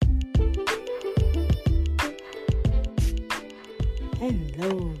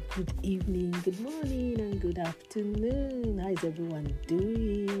Hello, good evening, good morning, and good afternoon. How is everyone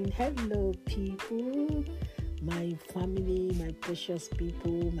doing? Hello, people, my family, my precious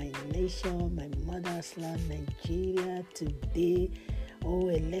people, my nation, my mother's land, Nigeria. Today,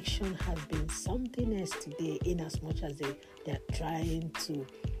 election has been something else today, in as much as they are trying to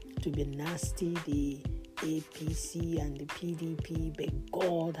be nasty, the APC and the PDP, but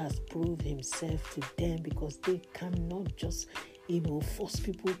God has proved himself to them because they cannot just force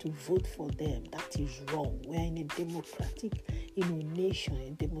people to vote for them. That is wrong. We're in a democratic nation,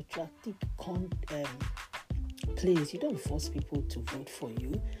 a democratic place. You don't force people to vote for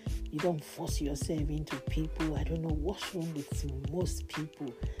you. You don't force yourself into people. I don't know what's wrong with most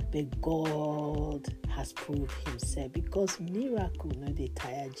people, but God has proved himself, because miracle no dey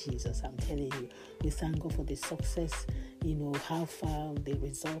tire Jesus. I'm telling you, we thank God for the success, how far the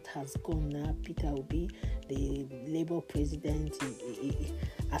result has gone now. Peter Obi, the Labour president,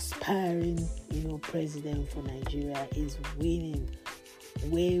 aspiring, president for Nigeria, is winning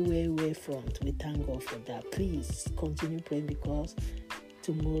way front. We thank God for that. Please continue praying, because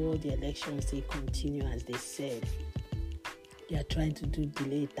tomorrow the elections, they continue. As they said, they are trying to do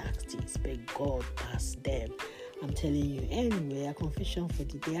delay tactics, but God passed them. I'm telling you. Anyway, a confession for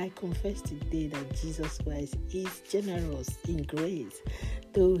today. I confess today that Jesus Christ is generous in grace.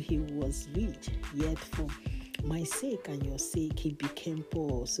 Though he was rich, yet for my sake and your sake he became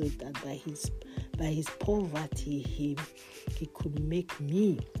poor, so that by his poverty he could make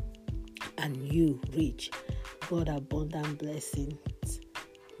me and you rich. God abundant blessings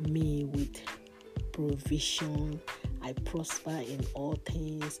me with provision. I prosper in all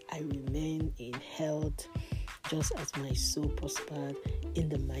things. I remain in health, just as my soul prospered, in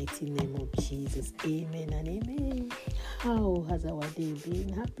the mighty name of Jesus. Amen and amen. How has our day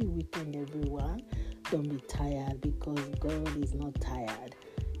been? Happy weekend, everyone. Don't be tired, because God is not tired,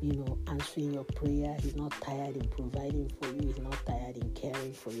 answering your prayer. He's not tired in providing for you. He's not tired in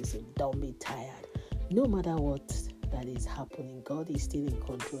caring for you. So don't be tired. No matter what that is happening, God is still in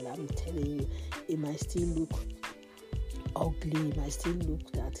control. I'm telling you, it might still look ugly, it might still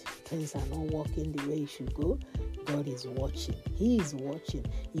look that things are not working the way it should go. God is watching. He is watching.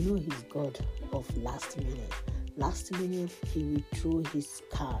 He's God of last minute. Last minute, he withdrew his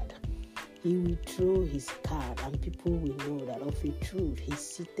card. And people will know that of a truth, he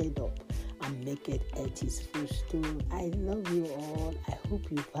seated up and make it at his footstool. I love you all. I hope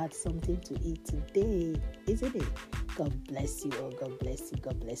you've had something to eat today, isn't it? God bless you all. God bless you.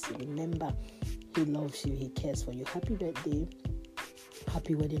 God bless you. Remember, he loves you. He cares for you. Happy birthday.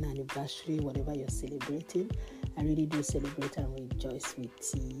 Happy wedding anniversary, whatever you're celebrating. I really do celebrate and rejoice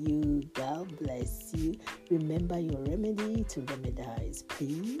with you. God bless you. Remember your remedy to remedize,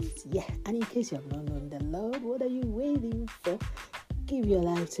 please. Yeah, and in case you have not known the Lord, what are you waiting for? Give your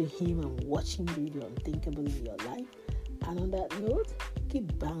life to him and watch him do the unthinkable in your life. And on that note,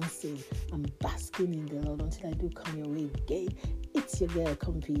 keep bouncing and basking in the Lord until I do come your way again. It's your girl,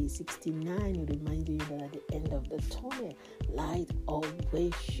 Comfy 69, who remind you that at the end of the tunnel, light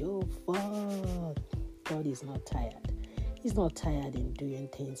always show forth. God is not tired. He's not tired in doing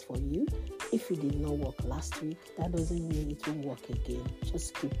things for you. If it did not work last week, that doesn't mean it won't work again.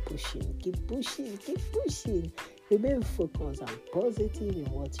 Just keep pushing. Remain focused and positive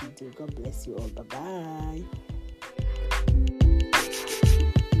in what you do. God bless you all. Bye-bye.